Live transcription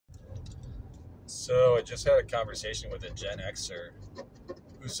So I just had a conversation with a Gen Xer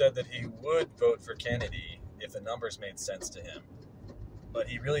who said that he would vote for Kennedy if the numbers made sense to him, but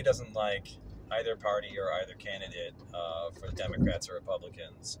he really doesn't like either party or either candidate for the Democrats or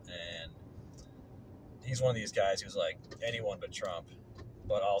Republicans. And he's one of these guys who's like anyone but Trump,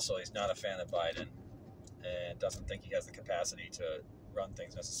 but also he's not a fan of Biden and doesn't think he has the capacity to run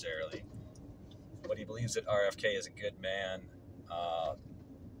things necessarily. But he believes that RFK is a good man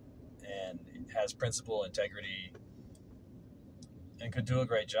and has principle, integrity, and could do a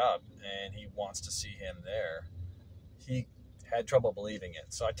great job. And he wants to see him there. He had trouble believing it.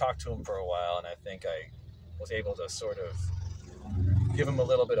 So I talked to him for a while, and I think I was able to sort of give him a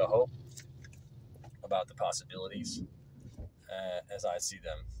little bit of hope about the possibilities as I see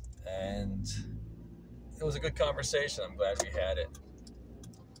them. And it was a good conversation. I'm glad we had it.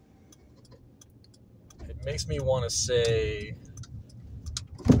 It makes me want to say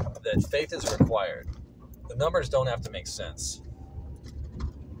that faith is required. The numbers don't have to make sense.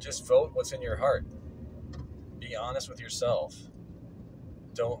 Just vote what's in your heart. Be honest with yourself.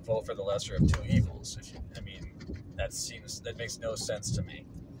 Don't vote for the lesser of two evils. That makes no sense to me.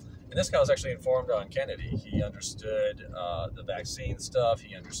 And this guy was actually informed on Kennedy. He understood the vaccine stuff.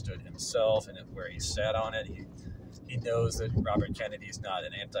 He understood himself and where he sat on it. He knows that Robert Kennedy is not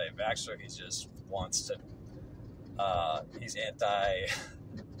an anti-vaxxer. He just wants to. He's anti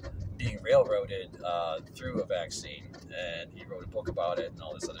being railroaded through a vaccine, and he wrote a book about it and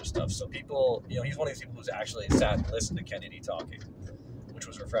all this other stuff. So people, he's one of these people who's actually sat and listened to Kennedy talking, which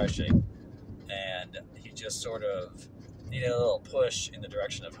was refreshing. And he just sort of needed a little push in the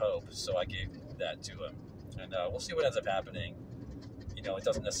direction of hope, so I gave that to him. And we'll see what ends up happening. It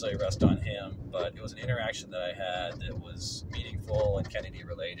doesn't necessarily rest on him, but it was an interaction that I had that was meaningful and Kennedy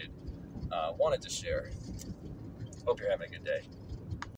related. Wanted to share. Hope you're having a good day.